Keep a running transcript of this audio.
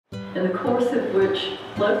in the course of which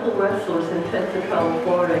local wrestlers in Pensacola,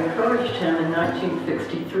 Florida encouraged him in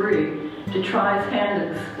 1963 to try his hand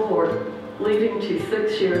at the sport, leading to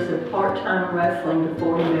 6 years of part-time wrestling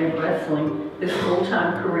before he made wrestling his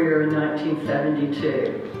full-time career in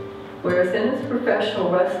 1972. Whereas in his professional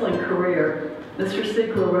wrestling career, Mr.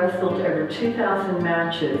 Seigler wrestled over 2,000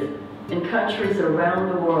 matches in countries around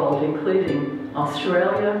the world, including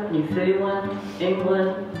Australia, New Zealand,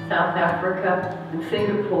 England, South Africa, and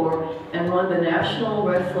Singapore, and won the National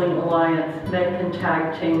Wrestling Alliance Macon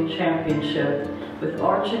Tag Team Championship with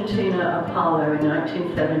Argentina Apollo in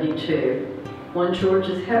 1972, won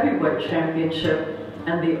Georgia's Heavyweight Championship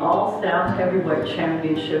and the All-South Heavyweight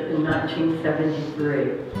Championship in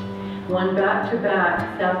 1973. Won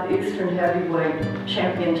back-to-back Southeastern Heavyweight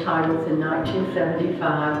Champion titles in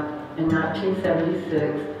 1975 and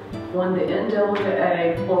 1976, won the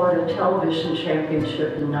NWA Florida Television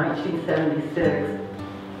Championship in 1976,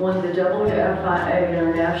 won the WFIA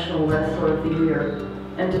International Wrestler of the Year,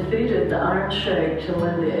 and defeated the Iron Sheik to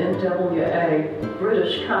win the NWA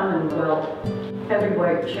British Commonwealth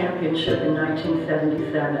Heavyweight Championship in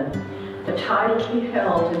 1977, a title he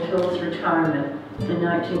held until his retirement in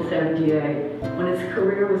 1978, when his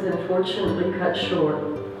career was unfortunately cut short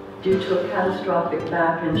due to a catastrophic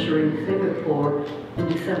back injury in Singapore in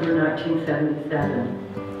December 1977.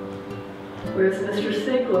 Whereas Mr.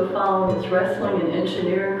 Seigler, following his wrestling and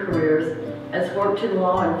engineering careers, has worked in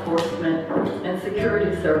law enforcement and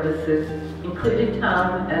security services, including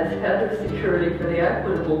time as head of security for the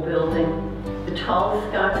Equitable Building, the tallest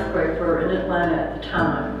skyscraper in Atlanta at the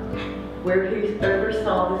time, where he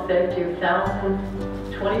oversaw the safety of thousands,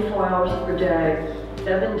 24 hours per day,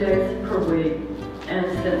 7 days per week, and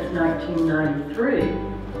since 1993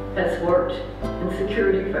 has worked in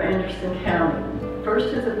security for Anderson County,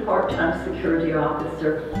 first as a part-time security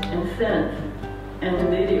officer, and since, and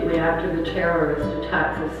immediately after the terrorist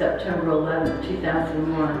attacks of September 11,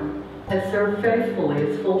 2001, has served faithfully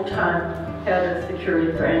as full-time head of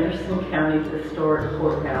security for Anderson County's Historic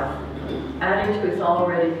Courthouse, adding to his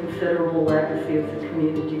already considerable legacy as a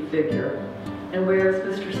community figure. And whereas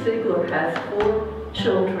Mr. Seigler has 4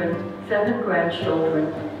 children, 7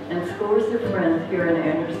 grandchildren, and scores of friends here in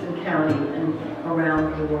Anderson County and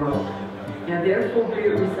around the world, now therefore be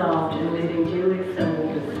it resolved in meeting duly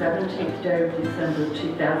assembled the 17th day of December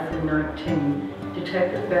 2019 to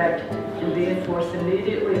take effect and be enforced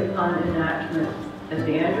immediately upon enactment as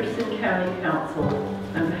the Anderson County Council,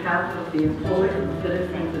 on behalf of the employees and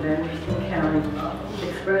citizens of Anderson County,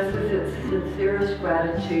 expresses its sincerest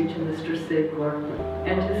gratitude to Mr. Seigler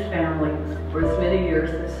and his family for his many years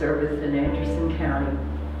of service in Anderson County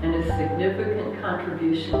and his significant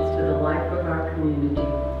contributions to the life of our community,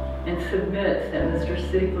 and submits that Mr.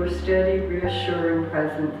 Seigler's steady, reassuring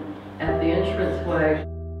presence at the entranceway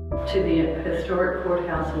to the Historic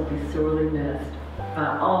Courthouse will be sorely missed by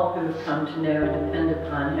all who have come to know and depend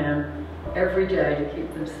upon him every day to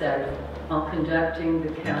keep them safe while conducting the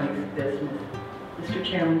county's business. Mr.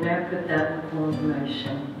 Chairman, may I put that in the form of a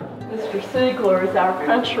motion? Mr. Seigler is our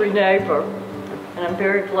country neighbor, and I'm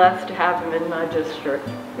very blessed to have him in my district.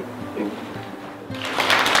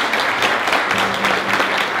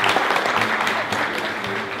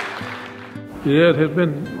 Yeah, it has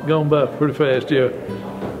been gone by pretty fast, yeah.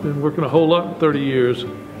 Been working a whole lot in 30 years.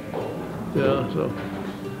 Yeah, so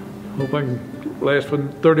hope I can last for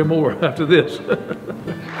 30 more after this.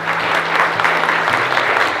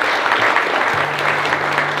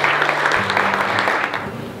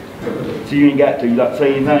 So you ain't got to, you like to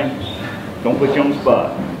say anything? Don't put you on the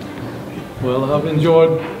spot. Well, I've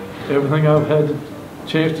enjoyed everything I've had the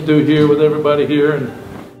chance to do here with everybody here, and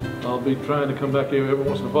I'll be trying to come back here every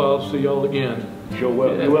once in a while to see y'all again. Sure,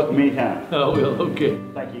 well, you're welcome anytime. Oh, well, okay.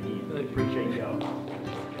 Thank you again. Thank you. Appreciate y'all.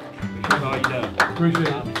 Appreciate all you done. Appreciate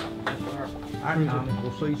it. All right, Tom,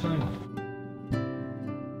 we'll see you soon.